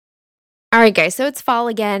All right, guys, so it's fall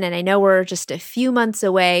again, and I know we're just a few months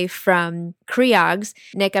away from CREOGS.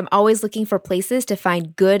 Nick, I'm always looking for places to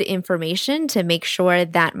find good information to make sure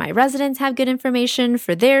that my residents have good information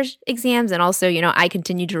for their exams, and also, I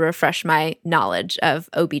continue to refresh my knowledge of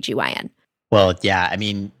OBGYN. Well, yeah, I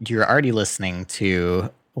mean, you're already listening to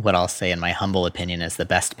what I'll say, in my humble opinion, is the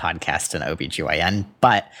best podcast in OBGYN,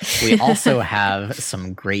 but we also have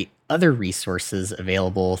some great other resources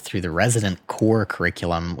available through the resident core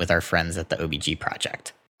curriculum with our friends at the OBG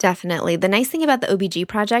Project. Definitely. The nice thing about the OBG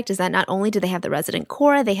Project is that not only do they have the resident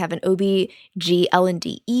core, they have an OBG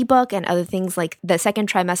L&D ebook and other things like the second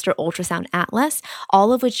trimester ultrasound atlas,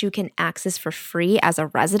 all of which you can access for free as a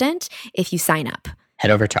resident if you sign up.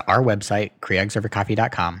 Head over to our website,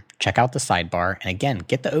 creogsovercoffee.com, check out the sidebar, and again,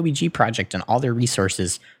 get the OBG Project and all their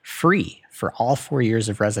resources free for all 4 years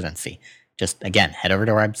of residency. Just, again, head over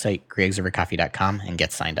to our website, creogsovercoffee.com, and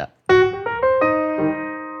get signed up.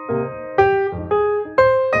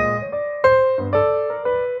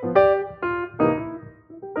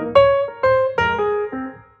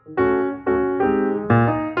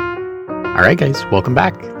 All right, guys, welcome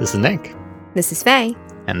back. This is Nick. This is Faye.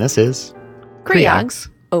 And this is CREOGS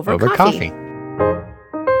over coffee.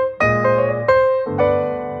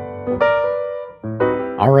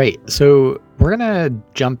 All right, so we're going to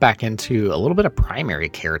jump back into a little bit of primary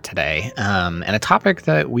care today, and a topic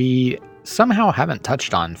that we somehow haven't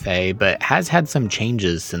touched on, Faye, but has had some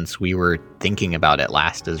changes since we were thinking about it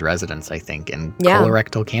last as residents, I think, in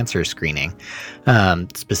colorectal cancer screening,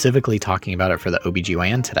 specifically talking about it for the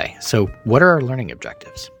OBGYN today. So what are our learning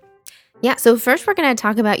objectives? Yeah, so first we're going to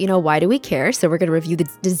talk about, why do we care? So we're going to review the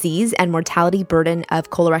disease and mortality burden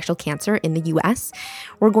of colorectal cancer in the U.S.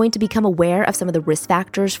 We're going to become aware of some of the risk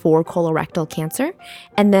factors for colorectal cancer.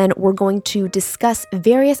 And then we're going to discuss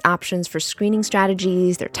various options for screening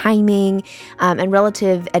strategies, their timing, and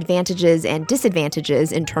relative advantages and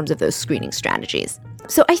disadvantages in terms of those screening strategies.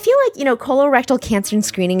 So I feel like, colorectal cancer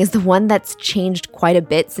screening is the one that's changed quite a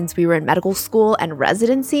bit since we were in medical school and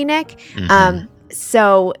residency, Nick. Mm-hmm.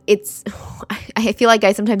 So I feel like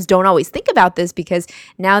I sometimes don't always think about this because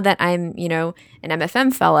now that I'm, an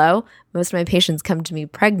MFM fellow, most of my patients come to me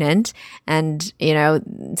pregnant and,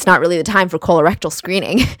 it's not really the time for colorectal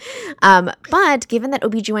screening. But given that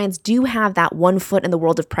OBGYNs do have that one foot in the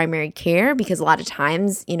world of primary care, because a lot of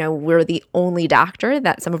times, we're the only doctor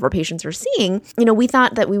that some of our patients are seeing, we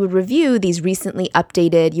thought that we would review these recently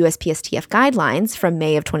updated USPSTF guidelines from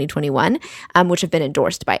May of 2021, which have been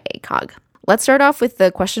endorsed by ACOG. Let's start off with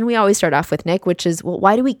the question we always start off with, Nick, which is, well,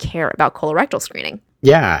 why do we care about colorectal screening?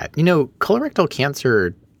 Yeah, colorectal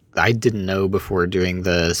cancer, I didn't know before doing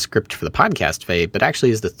the script for the podcast, Faye, but actually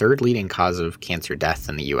is the third leading cause of cancer death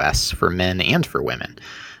in the U.S. for men and for women.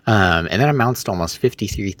 And that amounts to almost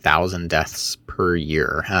 53,000 deaths per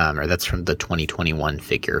year, or that's from the 2021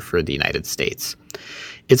 figure for the United States.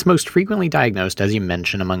 It's most frequently diagnosed, as you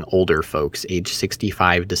mentioned, among older folks, age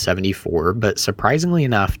 65 to 74, but surprisingly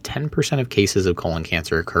enough, 10% of cases of colon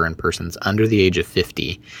cancer occur in persons under the age of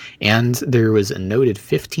 50, and there was a noted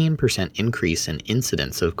 15% increase in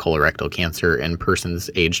incidence of colorectal cancer in persons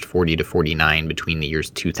aged 40 to 49 between the years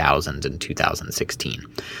 2000 and 2016.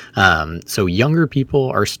 So younger people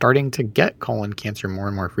are starting to get colon cancer more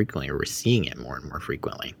and more frequently, or we're seeing it more and more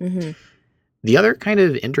frequently. Mm-hmm. The other kind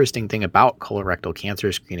of interesting thing about colorectal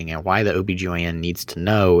cancer screening and why the OBGYN needs to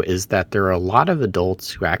know is that there are a lot of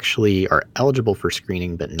adults who actually are eligible for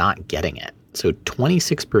screening but not getting it. So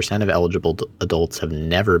 26% of eligible adults have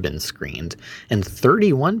never been screened, and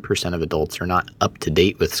 31% of adults are not up to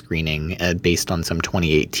date with screening based on some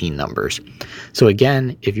 2018 numbers. So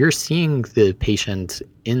again, if you're seeing the patient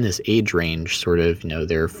in this age range, sort of,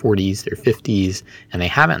 their 40s, their 50s, and they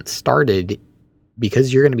haven't started,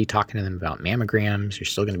 because you're going to be talking to them about mammograms, you're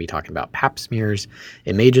still going to be talking about pap smears,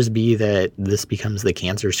 it may just be that this becomes the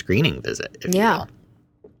cancer screening visit, if you will.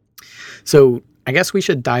 So I guess we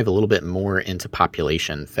should dive a little bit more into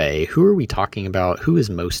population, Faye. Who are we talking about? Who is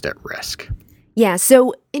most at risk? Yeah,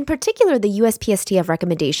 so in particular, the USPSTF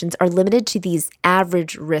recommendations are limited to these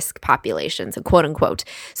average risk populations, quote unquote.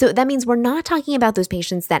 So that means we're not talking about those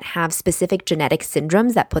patients that have specific genetic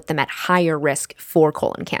syndromes that put them at higher risk for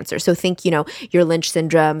colon cancer. So think, your Lynch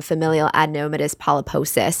syndrome, familial adenomatous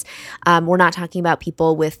polyposis. We're not talking about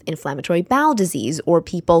people with inflammatory bowel disease or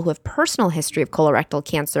people who have personal history of colorectal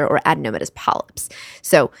cancer or adenomatous polyps.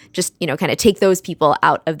 So just, kind of take those people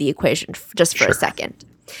out of the equation just for a second.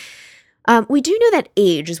 We do know that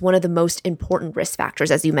age is one of the most important risk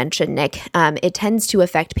factors, as you mentioned, Nick. It tends to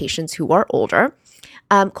affect patients who are older.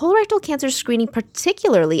 Colorectal cancer screening,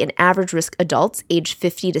 particularly in average risk adults aged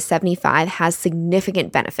 50 to 75, has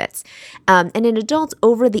significant benefits. And in adults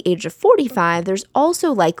over the age of 45, there's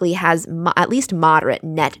also likely has at least moderate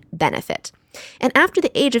net benefit. And after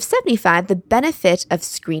the age of 75, the benefit of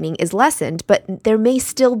screening is lessened, but there may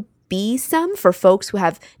still be some for folks who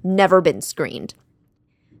have never been screened.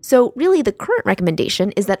 So really, the current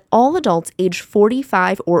recommendation is that all adults age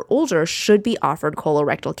 45 or older should be offered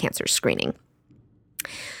colorectal cancer screening.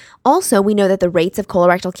 Also, we know that the rates of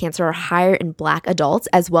colorectal cancer are higher in Black adults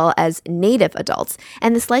as well as Native adults,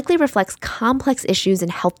 and this likely reflects complex issues in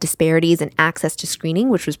health disparities and access to screening,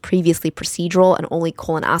 which was previously procedural and only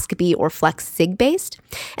colonoscopy or FLEX-Sig based.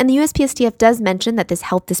 And the USPSTF does mention that this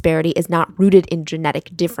health disparity is not rooted in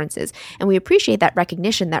genetic differences, and we appreciate that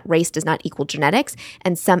recognition that race does not equal genetics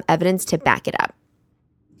and some evidence to back it up.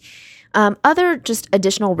 Other just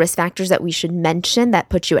additional risk factors that we should mention that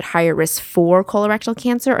put you at higher risk for colorectal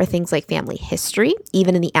cancer are things like family history,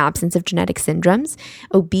 even in the absence of genetic syndromes,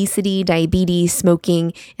 obesity, diabetes,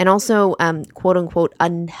 smoking, and also quote unquote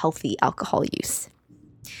unhealthy alcohol use.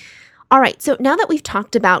 All right, so now that we've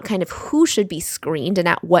talked about kind of who should be screened and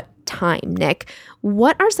at what time, Nick,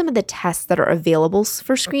 what are some of the tests that are available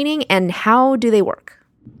for screening and how do they work?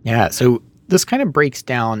 Yeah, so this kind of breaks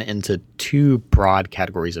down into two broad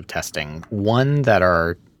categories of testing. One that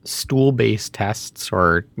are stool-based tests,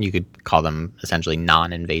 or you could call them essentially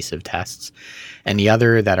non-invasive tests, and the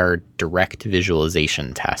other that are direct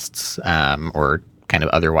visualization tests, or kind of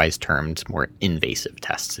otherwise termed more invasive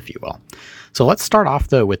tests, if you will. So let's start off,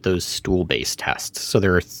 though, with those stool-based tests. So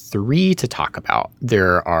there are three to talk about.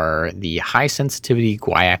 There are the high-sensitivity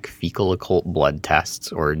guaiac fecal occult blood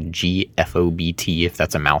tests, or GFOBT, if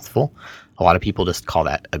that's a mouthful. A lot of people just call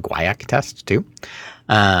that a guaiac test, too.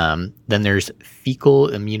 Then there's fecal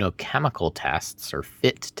immunochemical tests, or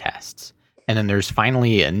FIT tests. And then there's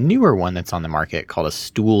finally a newer one that's on the market called a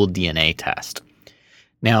stool DNA test.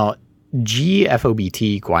 Now,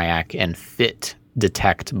 GFOBT, guaiac, and FIT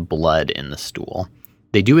detect blood in the stool.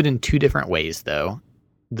 They do it in two different ways, though.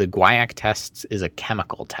 The guaiac test is a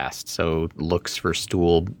chemical test, so looks for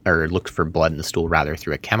blood in the stool rather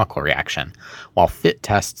through a chemical reaction, while FIT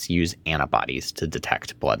tests use antibodies to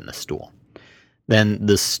detect blood in the stool. Then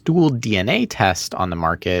the stool DNA test on the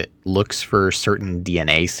market looks for certain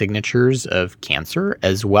DNA signatures of cancer,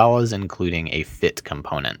 as well as including a FIT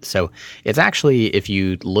component. So it's actually, if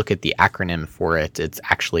you look at the acronym for it, it's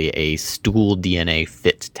actually a stool DNA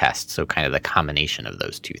FIT test, so kind of the combination of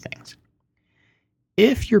those two things.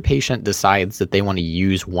 If your patient decides that they want to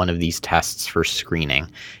use one of these tests for screening,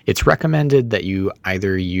 it's recommended that you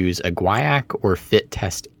either use a guaiac or FIT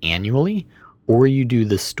test annually, or you do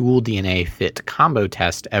the stool DNA FIT combo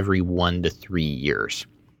test every 1 to 3 years.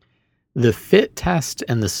 The FIT test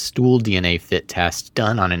and the stool DNA FIT test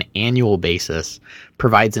done on an annual basis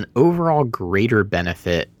provides an overall greater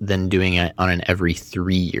benefit than doing it on an every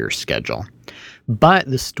 3-year schedule. But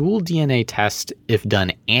the stool DNA test, if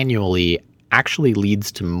done annually, actually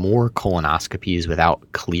leads to more colonoscopies without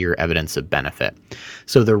clear evidence of benefit.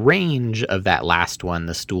 So the range of that last one,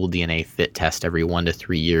 the stool DNA FIT test every 1 to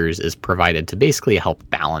 3 years, is provided to basically help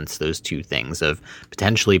balance those two things of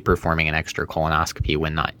potentially performing an extra colonoscopy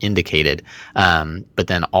when not indicated, but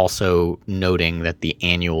then also noting that the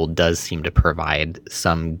annual does seem to provide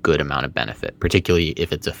some good amount of benefit, particularly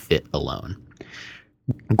if it's a FIT alone.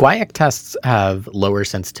 Guaiac tests have lower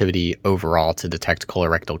sensitivity overall to detect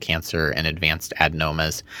colorectal cancer and advanced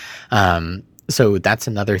adenomas. So that's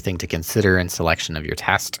another thing to consider in selection of your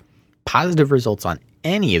test. Positive results on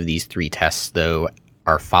any of these three tests, though,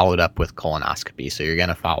 are followed up with colonoscopy. So you're going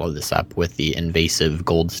to follow this up with the invasive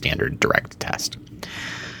gold standard direct test.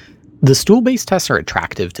 The stool-based tests are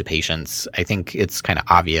attractive to patients. I think it's kind of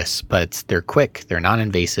obvious, but they're quick, they're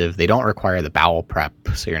non-invasive, they don't require the bowel prep,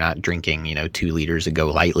 so you're not drinking, 2 liters of Go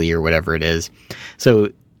Lightly or whatever it is.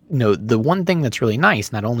 So, the one thing that's really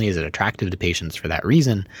nice, not only is it attractive to patients for that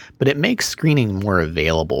reason, but it makes screening more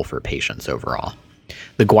available for patients overall.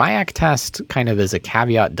 The guaiac test, kind of as a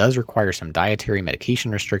caveat, does require some dietary medication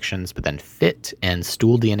restrictions, but then FIT and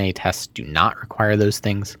stool DNA tests do not require those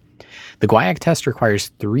things. The guaiac test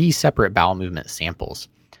requires 3 separate bowel movement samples.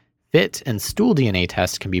 FIT and stool DNA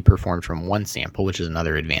tests can be performed from one sample, which is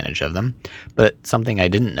another advantage of them. But something I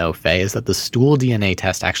didn't know, Faye, is that the stool DNA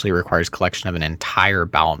test actually requires collection of an entire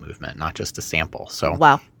bowel movement, not just a sample. So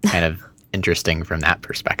wow. Kind of interesting from that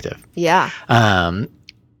perspective. Yeah.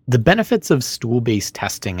 The benefits of stool-based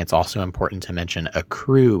testing, it's also important to mention,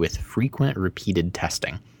 accrue with frequent repeated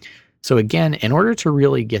testing. So again, in order to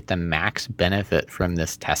really get the max benefit from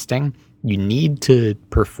this testing, you need to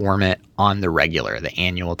perform it on the regular, the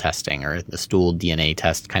annual testing or the stool DNA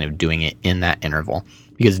test, kind of doing it in that interval,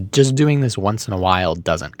 because just doing this once in a while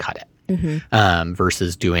doesn't cut it.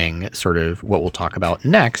 Versus doing sort of what we'll talk about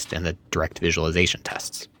next in the direct visualization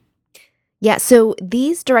tests. Yeah, so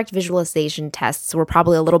these direct visualization tests we're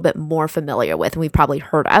probably a little bit more familiar with and we've probably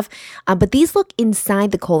heard of, but these look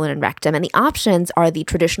inside the colon and rectum, and the options are the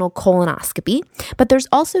traditional colonoscopy, but there's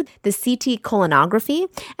also the CT colonography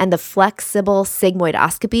and the flexible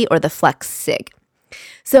sigmoidoscopy, or the FLEX-SIG.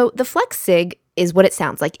 So the FLEX-SIG is what it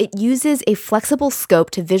sounds like. It uses a flexible scope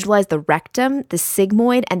to visualize the rectum, the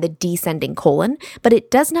sigmoid, and the descending colon, but it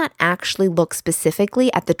does not actually look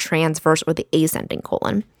specifically at the transverse or the ascending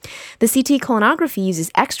colon. The CT colonography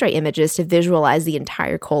uses X-ray images to visualize the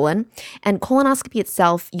entire colon, and colonoscopy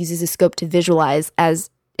itself uses a scope to visualize, as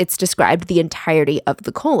it's described, the entirety of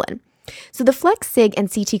the colon. So the FLEX-SIG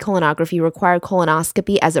and CT colonography require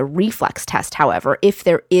colonoscopy as a reflex test, however, if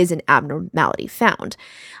there is an abnormality found.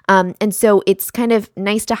 And so it's kind of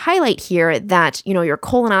nice to highlight here that, your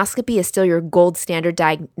colonoscopy is still your gold standard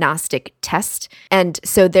diagnostic test. And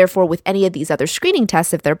so therefore, with any of these other screening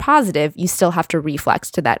tests, if they're positive, you still have to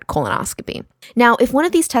reflex to that colonoscopy. Now, if one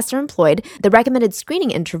of these tests are employed, the recommended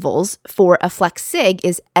screening intervals for a FLEX-SIG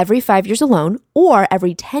is every 5 years alone or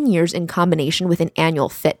every 10 years in combination with an annual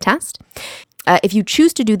FIT test. If you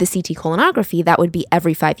choose to do the CT colonography, that would be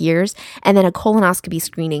every 5 years, and then a colonoscopy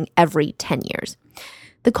screening every 10 years.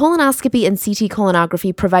 The colonoscopy and CT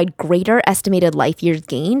colonography provide greater estimated life years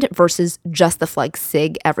gained versus just the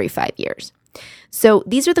FLEX-SIG every 5 years. So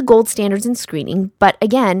these are the gold standards in screening, but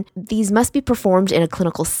again, these must be performed in a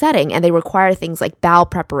clinical setting, and they require things like bowel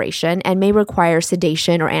preparation and may require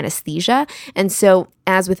sedation or anesthesia. And so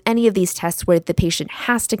as with any of these tests where the patient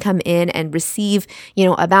has to come in and receive,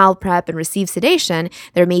 a bowel prep and receive sedation,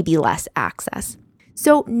 there may be less access.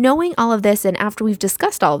 So knowing all of this, and after we've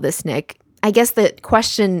discussed all of this, Nick, I guess the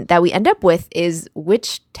question that we end up with is,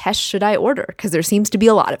 which test should I order? Because there seems to be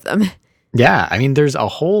a lot of them. Yeah, I mean, there's a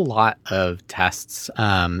whole lot of tests.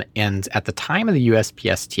 And at the time of the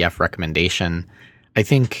USPSTF recommendation, I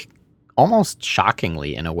think almost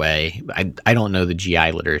shockingly in a way, I don't know the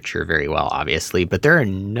GI literature very well, obviously, but there are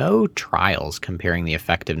no trials comparing the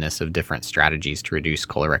effectiveness of different strategies to reduce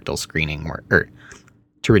colorectal screening or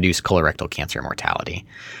to reduce colorectal cancer mortality.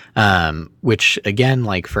 Which again,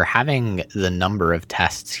 like for having the number of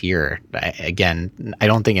tests here, I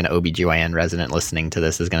don't think an OBGYN resident listening to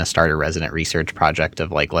this is going to start a resident research project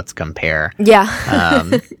of like, let's compare,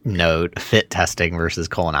 FIT testing versus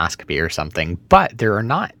colonoscopy or something, but there are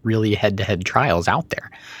not really head-to-head trials out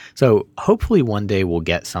there. So hopefully one day we'll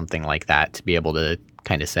get something like that to be able to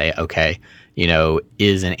kind of say, okay,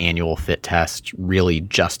 is an annual FIT test really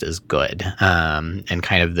just as good? And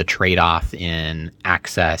kind of the trade-off in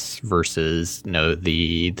access versus,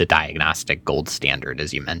 the diagnostic gold standard,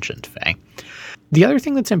 as you mentioned, Faye. The other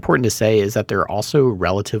thing that's important to say is that there are also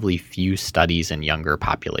relatively few studies in younger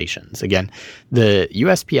populations. Again, the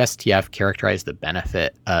USPSTF characterized the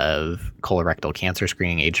benefit of colorectal cancer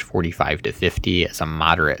screening age 45 to 50 as a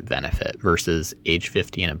moderate benefit versus age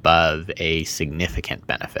 50 and above a significant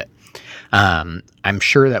benefit. I'm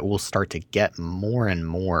sure that we'll start to get more and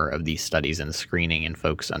more of these studies in screening in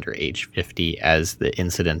folks under age 50 as the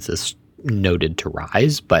incidence is noted to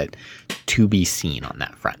rise, but to be seen on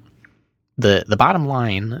that front. The bottom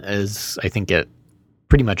line is, I think it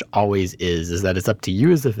pretty much always is that it's up to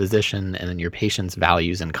you as a physician and then your patient's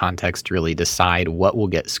values and context to really decide what will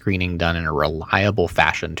get screening done in a reliable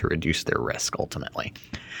fashion to reduce their risk ultimately.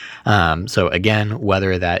 So again,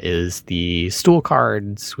 whether that is the stool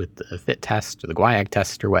cards with the FIT test or the Guaiac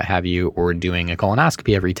test or what have you, or doing a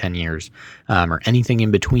colonoscopy every 10 years, or anything in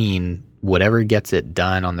between, whatever gets it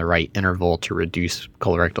done on the right interval to reduce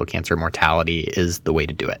colorectal cancer mortality is the way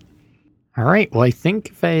to do it. All right. Well, I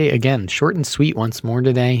think, Faye, again, short and sweet once more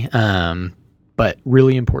today, but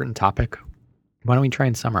really important topic. Why don't we try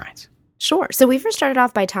and summarize? Sure. So we first started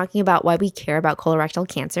off by talking about why we care about colorectal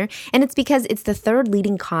cancer, and it's because it's the third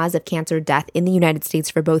leading cause of cancer death in the United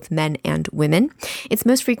States for both men and women. It's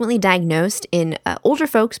most frequently diagnosed in older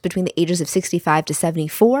folks between the ages of 65 to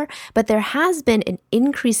 74, but there has been an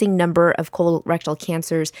increasing number of colorectal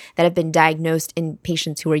cancers that have been diagnosed in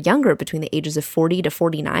patients who are younger between the ages of 40 to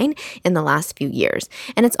 49 in the last few years.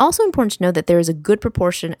 And it's also important to know that there is a good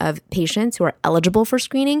proportion of patients who are eligible for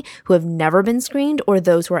screening who have never been screened, or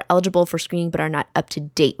those who are eligible for screening but are not up to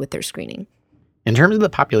date with their screening. In terms of the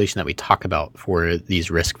population that we talk about for these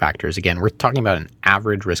risk factors, again, we're talking about an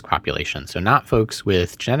average risk population. So not folks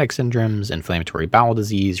with genetic syndromes, inflammatory bowel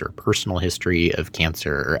disease, or personal history of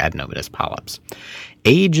cancer or adenomatous polyps.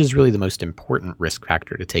 Age is really the most important risk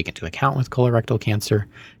factor to take into account with colorectal cancer.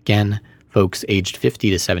 Again, folks aged 50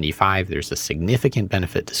 to 75, there's a significant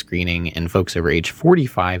benefit to screening. And folks over age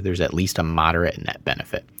 45, there's at least a moderate net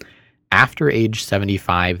benefit. After age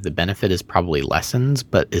 75, the benefit is probably lessened,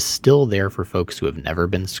 but is still there for folks who have never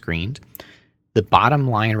been screened. The bottom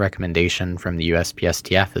line recommendation from the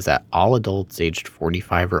USPSTF is that all adults aged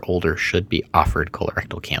 45 or older should be offered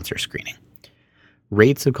colorectal cancer screening.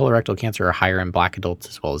 Rates of colorectal cancer are higher in Black adults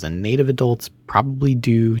as well as in Native adults, probably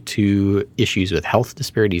due to issues with health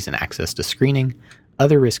disparities and access to screening.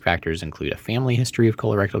 Other risk factors include a family history of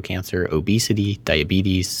colorectal cancer, obesity,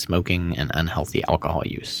 diabetes, smoking, and unhealthy alcohol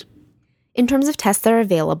use. In terms of tests that are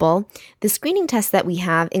available, the screening tests that we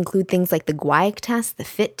have include things like the Guaiac test, the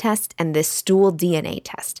FIT test, and the stool DNA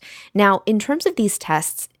test. Now, in terms of these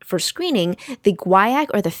tests for screening, the Guaiac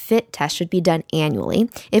or the FIT test should be done annually.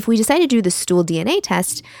 If we decide to do the stool DNA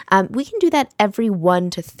test, we can do that every 1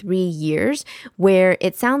 to 3 years, where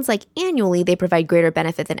it sounds like annually they provide greater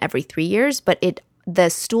benefit than every 3 years, but the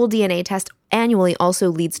stool DNA test annually also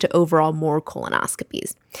leads to overall more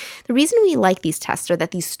colonoscopies. The reason we like these tests are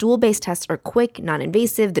that these stool-based tests are quick,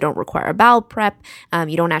 non-invasive, they don't require a bowel prep,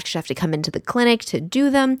 you don't actually have to come into the clinic to do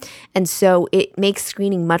them, and so it makes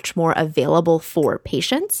screening much more available for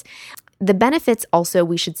patients. The benefits also,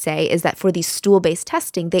 we should say, is that for these stool-based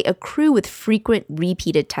testing, they accrue with frequent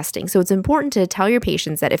repeated testing. So it's important to tell your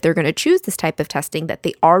patients that if they're going to choose this type of testing, that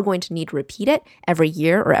they are going to need to repeat it every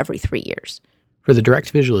year or every 3 years. For the direct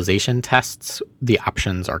visualization tests, the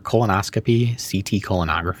options are colonoscopy, CT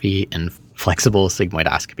colonography, and flexible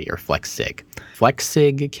sigmoidoscopy, or FlexSig.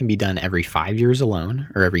 FlexSig can be done every 5 years alone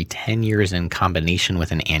or every 10 years in combination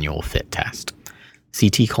with an annual FIT test.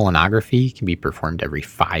 CT colonography can be performed every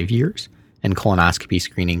 5 years, and colonoscopy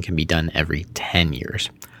screening can be done every 10 years.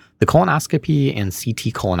 The colonoscopy and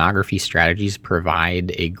CT colonography strategies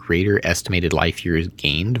provide a greater estimated life years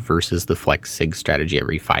gained versus the FlexSig strategy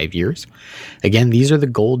every 5 years. Again, these are the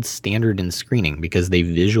gold standard in screening because they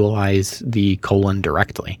visualize the colon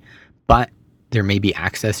directly, but there may be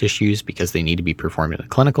access issues because they need to be performed in a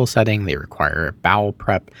clinical setting, they require a bowel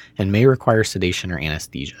prep, and may require sedation or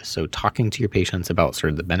anesthesia. So talking to your patients about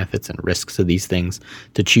sort of the benefits and risks of these things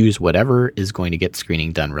to choose whatever is going to get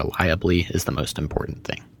screening done reliably is the most important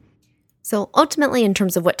thing. So ultimately, in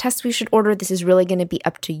terms of what tests we should order, this is really going to be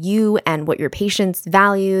up to you and what your patient's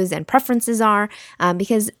values and preferences are,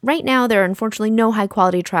 because right now there are unfortunately no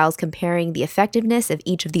high-quality trials comparing the effectiveness of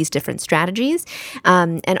each of these different strategies,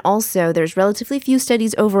 and also there's relatively few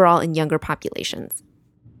studies overall in younger populations.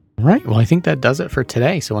 All right, well, I think that does it for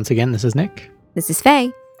today. So once again, this is Nick. This is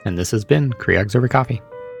Faye. And this has been Creogs Over Coffee.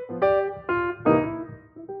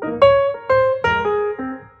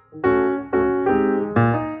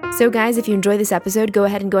 So guys, if you enjoyed this episode, go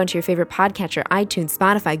ahead and go into your favorite podcatcher, iTunes,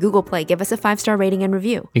 Spotify, Google Play. Give us a 5-star rating and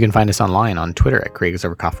review. You can find us online on Twitter at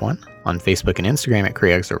CreogsOverCoffee1, on Facebook and Instagram at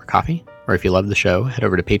CreogsOverCoffee, or if you love the show, head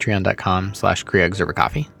over to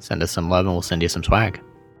patreon.com/CreogsOverCoffee. Send us some love and we'll send you some swag.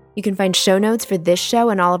 You can find show notes for this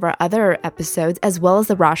show and all of our other episodes, as well as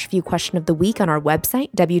the Rosh View question of the week on our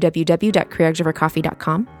website,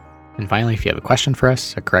 www.creogsovercoffee.com. And finally, if you have a question for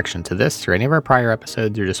us, a correction to this or any of our prior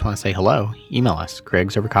episodes, or just want to say hello, email us,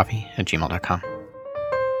 creogsovercoffee@gmail.com.